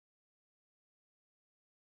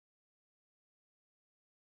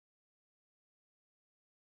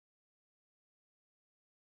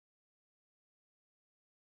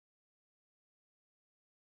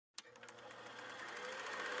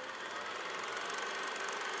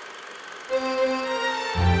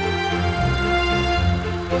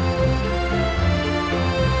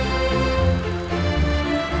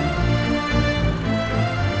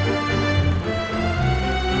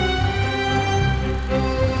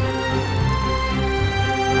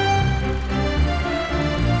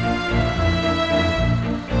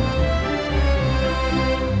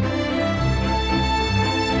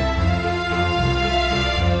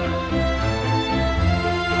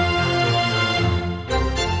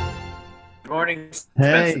morning,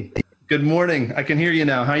 Spencer. Hey, good morning. I can hear you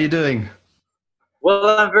now. How are you doing? Well,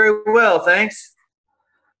 I'm very well, thanks.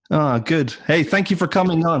 Ah, good. Hey, thank you for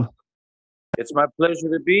coming on. It's my pleasure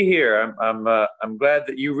to be here. I'm glad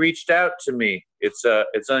that you reached out to me. It's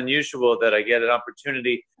unusual that I get an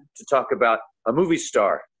opportunity to talk about a movie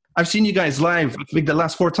star. I've seen you guys live. I think the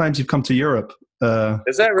last 4 times you've come to Europe.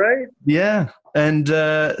 Is that right? Yeah. And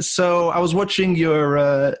so I was watching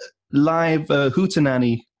your live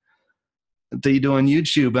hootenanny that you do on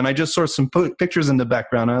YouTube, and I just saw some pictures in the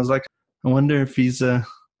background. I was like, I wonder if he's a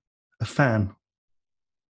fan.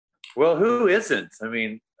 Well, who isn't? I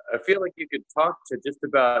mean, I feel like you could talk to just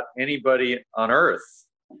about anybody on Earth.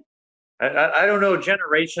 I don't know,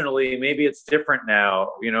 generationally, maybe it's different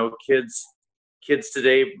now. You know, kids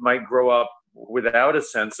today might grow up without a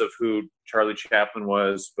sense of who Charlie Chaplin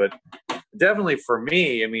was, but definitely for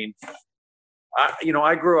me, I mean,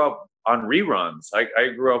 I grew up on reruns. I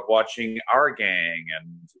grew up watching Our Gang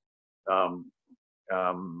and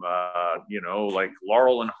like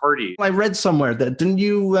Laurel and Hardy. I read somewhere that didn't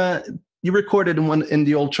you you recorded in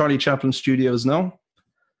the old Charlie Chaplin studios, no?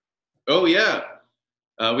 Oh yeah,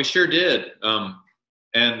 we sure did.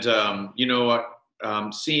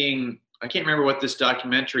 Seeing, I can't remember what this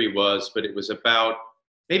documentary was, but it was about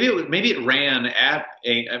maybe it ran at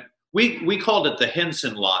a we called it the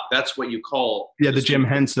Henson lot. That's what you call the Jim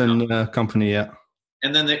Henson company, yeah.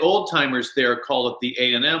 And then the old timers there call it the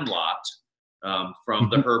A&M lot from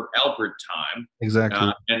the Herb Alpert time.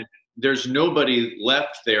 Exactly. And there's nobody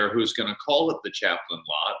left there who's going to call it the Chaplin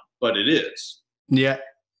lot, but it is. Yeah.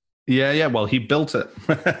 Well, he built it.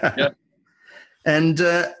 Yeah. And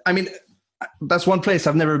I mean, that's one place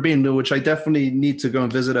I've never been to, which I definitely need to go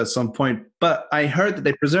and visit at some point. But I heard that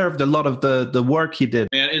they preserved a lot of the work he did.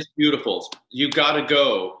 Man, it's beautiful. You got to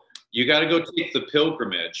go. You got to go take the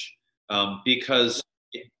pilgrimage because,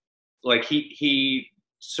 like he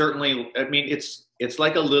certainly. I mean, it's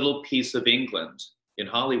like a little piece of England in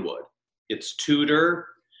Hollywood. It's Tudor.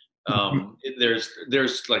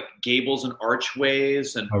 There's like gables and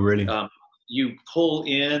archways, and oh, really? You pull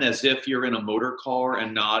in as if you're in a motor car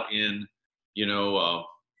and not in.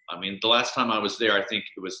 I mean, the last time I was there, I think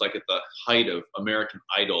it was like at the height of American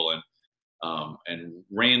Idol, and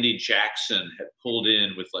Randy Jackson had pulled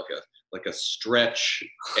in with like a stretch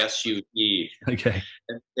SUV. Okay.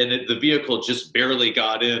 And the vehicle just barely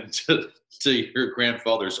got into your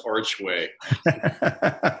grandfather's archway.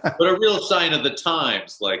 But a real sign of the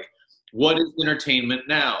times, like, what is entertainment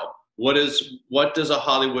now? What does a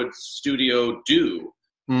Hollywood studio do?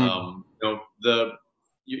 The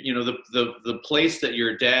place that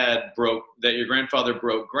your grandfather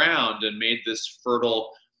broke ground and made this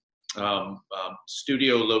fertile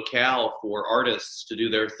studio locale for artists to do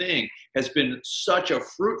their thing has been such a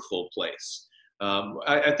fruitful place.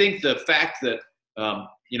 I think the fact that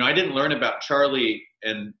I didn't learn about Charlie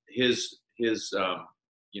and his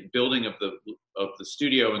building of the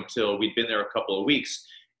studio until we'd been there a couple of weeks,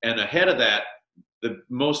 and ahead of that, the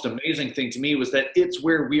most amazing thing to me was that it's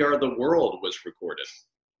where We Are the World was recorded.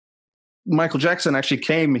 Michael Jackson actually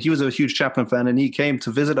came. He was a huge Chaplin fan, and he came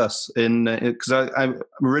to visit us because I'm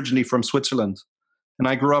originally from Switzerland, and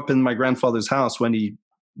I grew up in my grandfather's house when he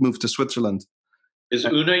moved to Switzerland. Is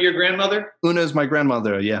Una your grandmother? Una is my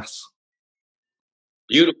grandmother. Yes.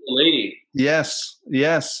 Beautiful lady. Yes.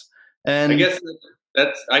 And I guess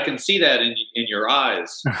I can see that in your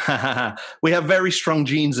eyes. We have very strong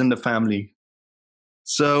genes in the family.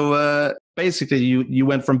 So basically, you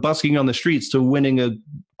went from busking on the streets to winning a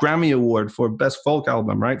Grammy-award for Best Folk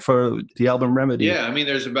Album, right? For the album Remedy. Yeah, I mean,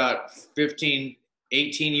 there's about 15,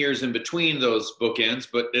 18 years in between those bookends,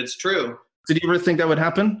 but it's true. Did you ever think that would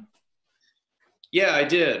happen? Yeah, I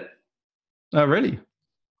did. Oh, really?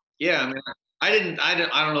 Yeah, I mean, I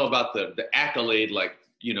don't know about the accolade, like,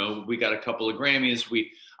 we got a couple of Grammys.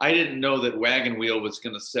 I didn't know that Wagon Wheel was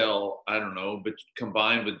going to sell, I don't know, but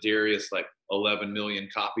combined with Darius, like 11 million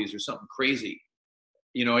copies or something crazy.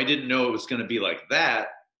 I didn't know it was going to be like that,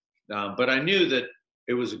 but I knew that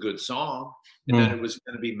it was a good song and that it was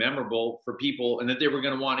going to be memorable for people and that they were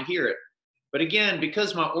going to want to hear it. But again,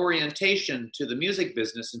 because my orientation to the music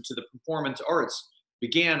business and to the performance arts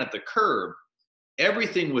began at the curb,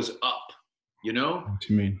 everything was up, What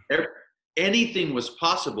do you mean? Anything was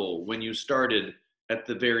possible when you started at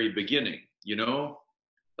the very beginning,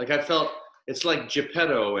 Like I felt it's like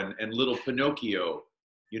Geppetto and little Pinocchio,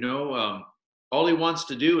 all he wants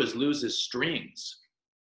to do is lose his strings.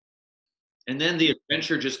 And then the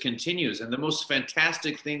adventure just continues, and the most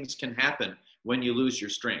fantastic things can happen when you lose your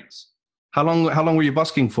strings. How long were you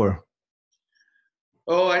busking for?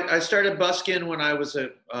 Oh, I started busking when I was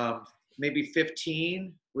maybe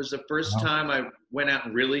 15 was the first time I went out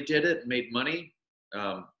and really did it, made money.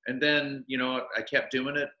 And then, I kept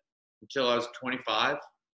doing it until I was 25.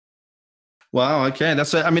 Wow. Okay.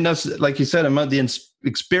 That's like you said, the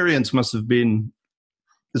experience must have been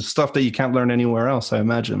the stuff that you can't learn anywhere else, I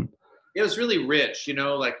imagine. It was really rich,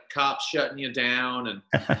 like cops shutting you down and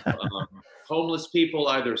homeless people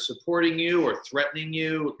either supporting you or threatening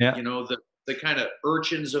you, Yeah. The kind of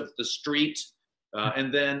urchins of the street.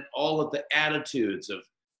 And then all of the attitudes of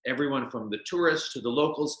everyone from the tourists to the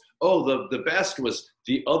locals. Oh, the best was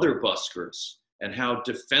the other buskers and how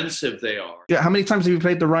defensive they are. Yeah. How many times have you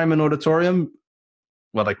played the Ryman Auditorium?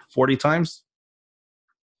 What, like 40 times?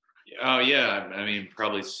 Oh, yeah. I mean,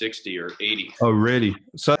 probably 60 or 80. Oh, really?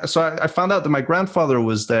 So I found out that my grandfather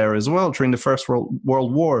was there as well during the First World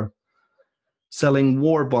War, selling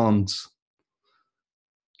war bonds.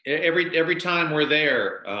 Every time we're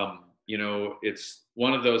there, it's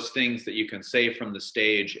one of those things that you can say from the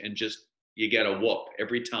stage and just you get a whoop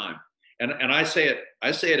every time. And I say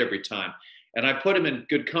it every time. And I put him in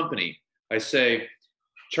good company. I say,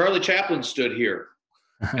 Charlie Chaplin stood here,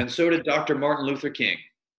 and so did Dr. Martin Luther King.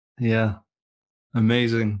 Yeah,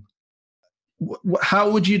 amazing. How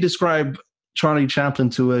would you describe Charlie Chaplin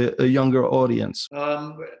to a younger audience?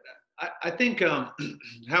 I think how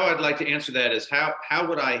I'd like to answer that is how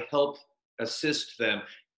would I help assist them?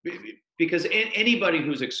 Because anybody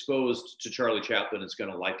who's exposed to Charlie Chaplin is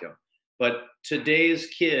going to like him. But today's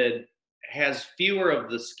kid has fewer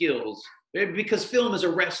of the skills because film is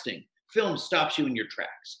arresting. Film stops you in your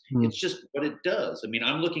tracks. It's just what it does. I mean,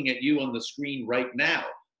 I'm looking at you on the screen right now.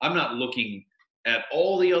 I'm not looking at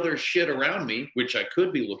all the other shit around me, which I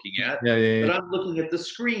could be looking at, but I'm looking at the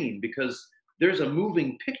screen because there's a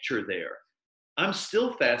moving picture there. I'm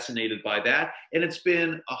still fascinated by that. And it's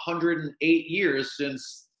been 108 years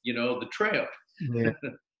since, the trail. Yeah.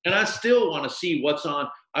 And I still want to see what's on.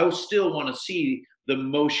 I still want to see the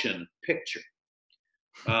motion picture.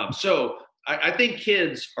 So I think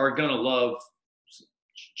kids are going to love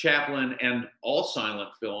Chaplin and all silent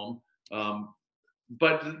film.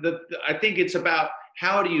 But I think it's about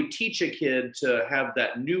how do you teach a kid to have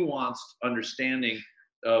that nuanced understanding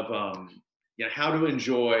of how to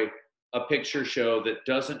enjoy a picture show that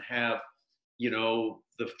doesn't have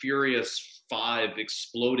the Furious Five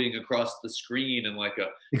exploding across the screen and like a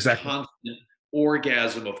constant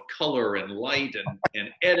orgasm of color and light and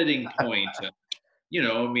editing point. And,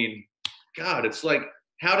 God, it's like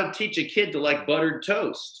how to teach a kid to like buttered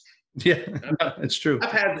toast. Yeah, it's true.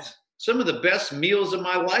 I've had some of the best meals of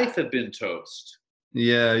my life have been toast.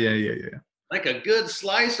 Yeah. Like a good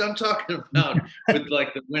slice, I'm talking about with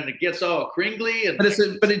when it gets all crinkly. And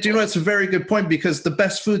it's a very good point because the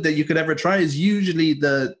best food that you could ever try is usually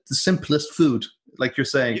the simplest food, like you're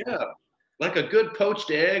saying. Yeah, like a good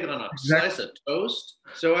poached egg on a slice of toast.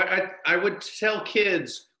 So I would tell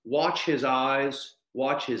kids, watch his eyes,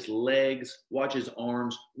 watch his legs, watch his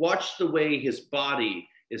arms, watch the way his body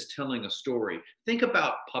is telling a story. Think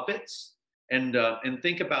about puppets and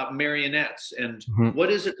think about marionettes and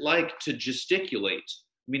what is it like to gesticulate?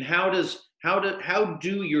 I mean, how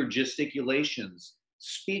do your gesticulations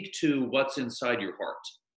speak to what's inside your heart?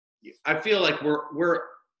 I feel like we're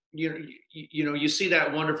you see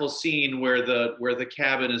that wonderful scene where the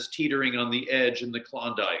cabin is teetering on the edge in the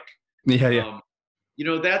Klondike. Yeah.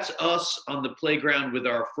 That's us on the playground with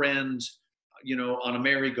our friends, on a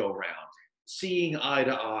merry-go-round, seeing eye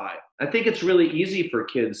to eye. I think it's really easy for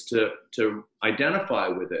kids to identify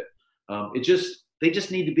with it. They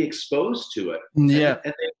just need to be exposed to it. Yeah.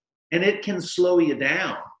 And it can slow you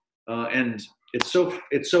down. And it's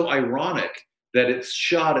so ironic that it's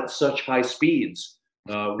shot at such high speeds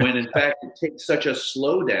when in fact it takes such a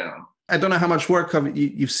slowdown. I don't know how much work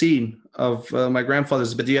you've seen of my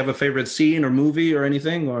grandfather's, but do you have a favorite scene or movie or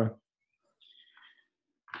anything? Or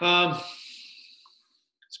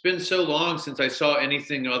it's been so long since I saw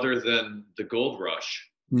anything other than the Gold Rush.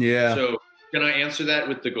 Yeah. So can I answer that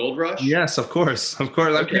with the Gold Rush? Yes, of course.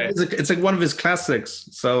 Okay. It's like one of his classics.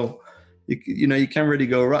 So you can't really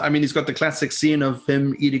go wrong. I mean, he's got the classic scene of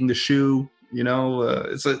him eating the shoe.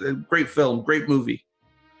 It's a great film, great movie.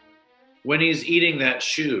 When he's eating that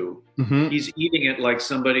shoe, he's eating it like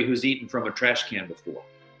somebody who's eaten from a trash can before.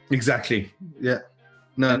 Exactly. Yeah.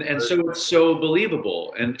 No. And so it's so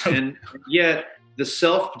believable. And yet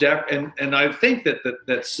the and I think that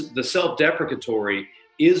the self-deprecatory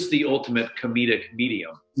is the ultimate comedic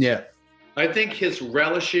medium. Yeah. I think his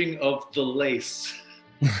relishing of the lace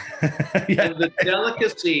and the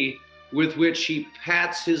delicacy with which he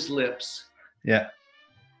pats his lips. Yeah.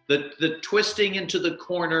 The twisting into the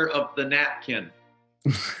corner of the napkin.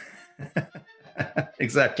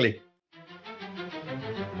 Exactly.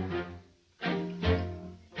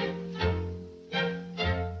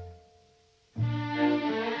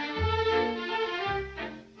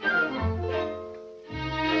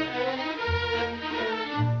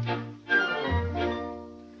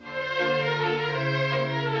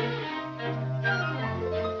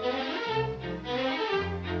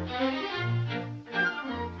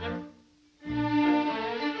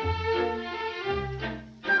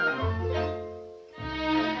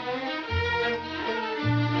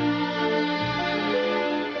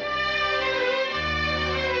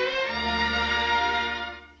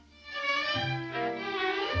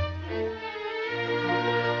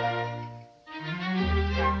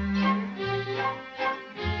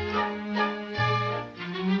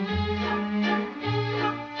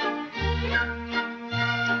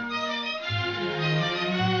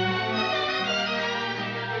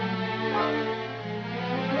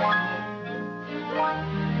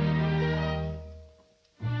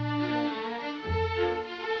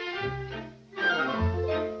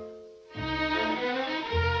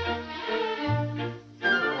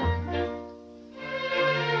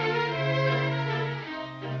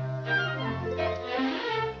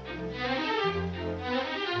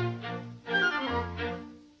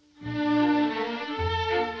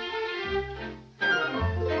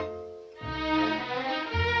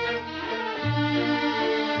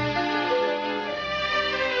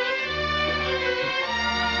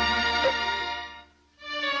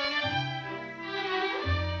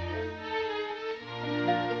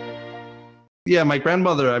 yeah, my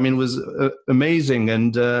grandmother, I mean, was amazing.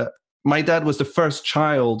 And my dad was the first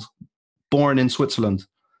child born in Switzerland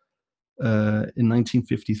in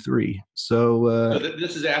 1953. So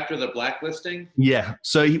this is after the blacklisting? Yeah.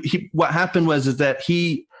 So he what happened was is that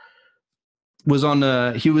he was on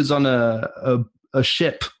a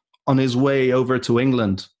ship on his way over to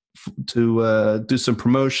England to do some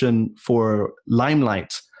promotion for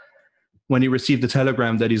Limelight when he received the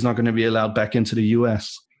telegram that he's not going to be allowed back into the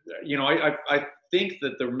US. You know, I think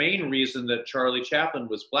that the main reason that Charlie Chaplin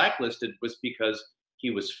was blacklisted was because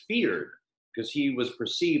he was feared, because he was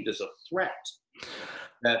perceived as a threat.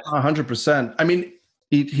 100%. I mean,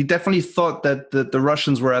 he definitely thought that the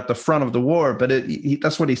Russians were at the front of the war, but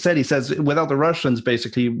that's what he said. He says, without the Russians,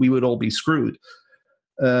 basically, we would all be screwed.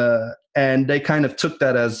 And they kind of took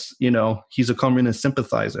that as, you know, he's a communist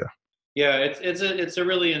sympathizer. Yeah, it's a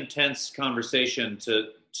really intense conversation to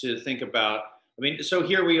think about. I mean, so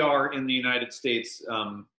here we are in the United States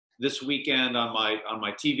this weekend on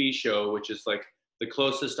my TV show, which is like the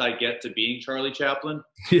closest I get to being Charlie Chaplin.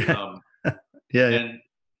 Yeah. Yeah. And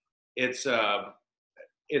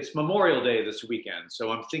it's Memorial Day this weekend,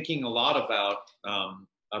 so I'm thinking a lot about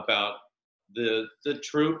the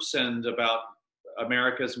troops and about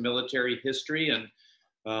America's military history, and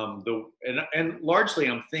largely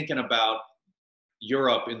I'm thinking about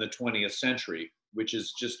Europe in the 20th century, which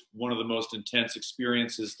is just one of the most intense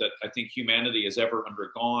experiences that I think humanity has ever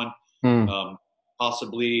undergone.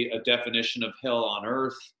 Possibly a definition of hell on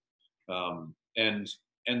earth, and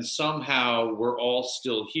somehow we're all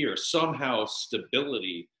still here. Somehow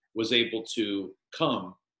stability was able to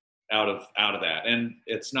come out of that, and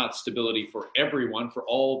it's not stability for everyone, for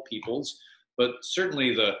all peoples, but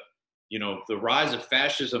certainly the rise of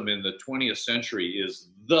fascism in the 20th century is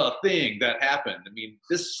the thing that happened. I mean,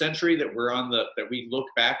 this century that we're on, that we look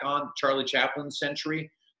back on, Charlie Chaplin's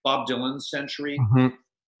century, Bob Dylan's century.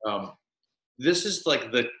 This is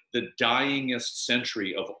like the dyingest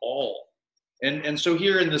century of all. And so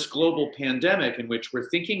here in this global pandemic, in which we're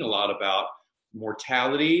thinking a lot about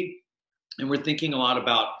mortality, and we're thinking a lot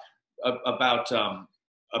about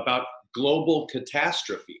global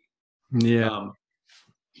catastrophe. Yeah.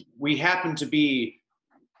 We happen to be,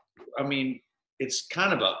 I mean, it's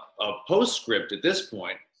kind of a postscript at this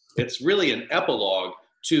point. It's really an epilogue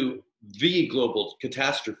to the global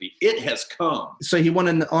catastrophe. It has come. So he won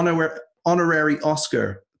an honorary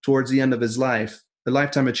Oscar towards the end of his life, the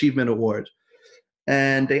Lifetime Achievement Award.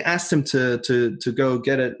 And they asked him to go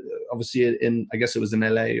get it, obviously I guess it was in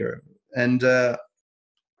LA, and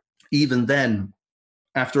even then,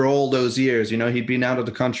 after all those years, you know, he'd been out of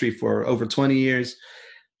the country for over 20 years.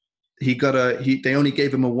 They only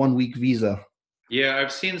gave him a 1-week visa. Yeah,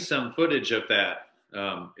 I've seen some footage of that.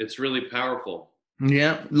 It's really powerful.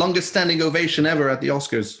 Yeah, longest standing ovation ever at the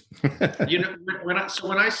Oscars. You know, when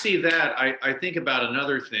I see that, I think about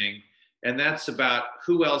another thing, and that's about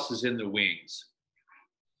who else is in the wings.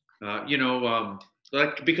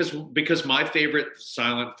 Like because my favorite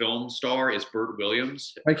silent film star is Burt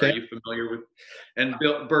Williams. Okay. Are you familiar with? And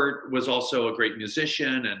Burt was also a great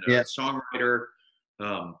musician and a songwriter.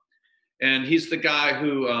 And he's the guy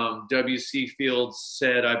who W.C. Fields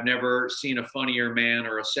said, "I've never seen a funnier man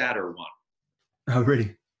or a sadder one." Oh,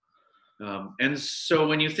 really? And so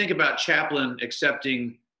when you think about Chaplin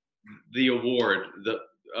accepting the award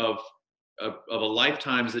of a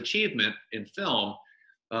lifetime's achievement in film,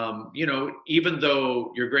 even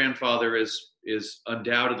though your grandfather is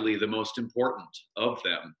undoubtedly the most important of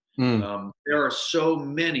them, there are so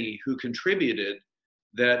many who contributed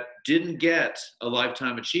that didn't get a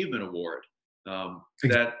Lifetime Achievement Award.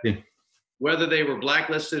 That whether they were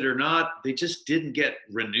blacklisted or not, they just didn't get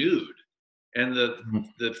renewed. And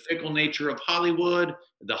the fickle nature of Hollywood,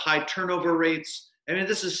 the high turnover rates. I mean,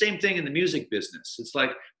 this is the same thing in the music business. It's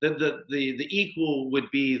like the equal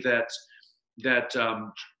would be that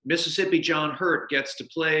Mississippi John Hurt gets to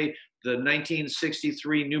play the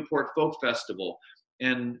 1963 Newport Folk Festival,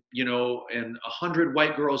 and 100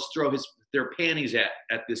 white girls throw their panties at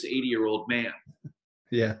this 80-year-old man.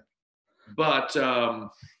 Yeah. But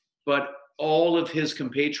all of his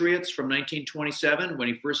compatriots from 1927, when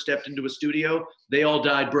he first stepped into a studio, they all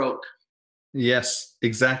died broke. Yes,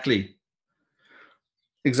 exactly.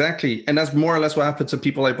 Exactly. And that's more or less what happened to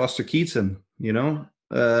people like Buster Keaton, you know?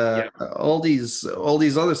 All these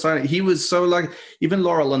other silent. He was so like, even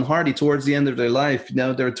Laurel and Hardy towards the end of their life,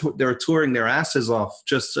 they were touring their asses off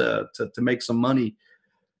just to make some money,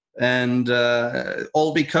 and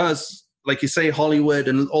all because, like you say, Hollywood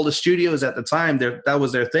and all the studios at the time, that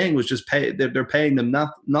was their thing, was just they're paying them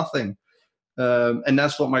nothing, and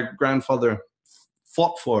that's what my grandfather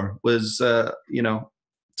fought for, was to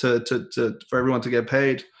for everyone to get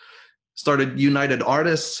paid. Started United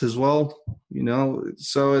Artists as well, you know.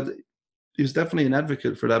 So he's definitely an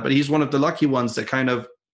advocate for that. But he's one of the lucky ones that kind of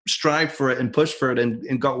strived for it and pushed for it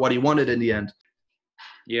and got what he wanted in the end.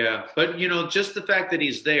 Yeah, but you know, just the fact that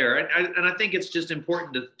he's there, and I think it's just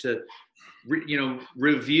important to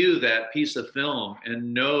review that piece of film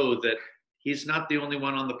and know that he's not the only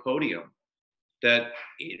one on the podium. That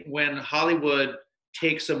when Hollywood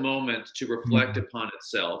takes a moment to reflect upon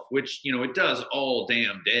itself, which you know it does all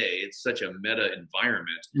damn day, it's such a meta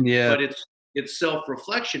environment. Yeah, but its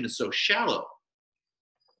self-reflection is so shallow.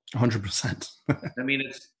 100%. I mean,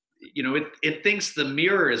 it's it thinks the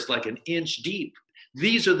mirror is like an inch deep.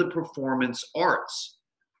 These are the performance arts.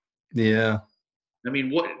 Yeah. I mean,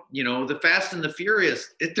 the Fast and the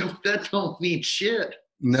Furious, that don't mean shit.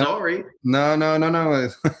 No. Sorry. No.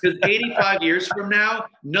 Because 85 years from now,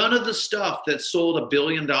 none of the stuff that sold $1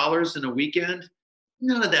 billion in a weekend,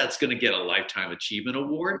 none of that's going to get a Lifetime Achievement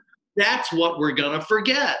Award. That's what we're going to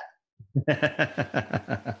forget.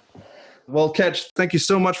 Well, Ketch, thank you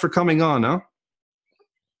so much for coming on, huh?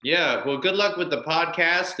 Yeah, well, good luck with the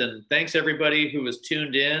podcast, and thanks everybody who was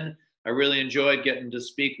tuned in. I really enjoyed getting to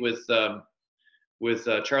speak with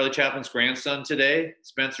Charlie Chaplin's grandson today,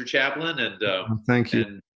 Spencer Chaplin, and thank you.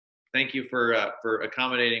 And thank you for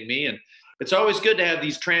accommodating me. And it's always good to have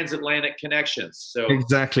these transatlantic connections. So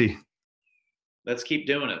exactly, let's keep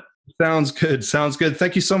doing it. Sounds good.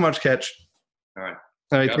 Thank you so much, Ketch. All right.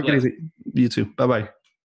 Take it easy. You too. Bye-bye.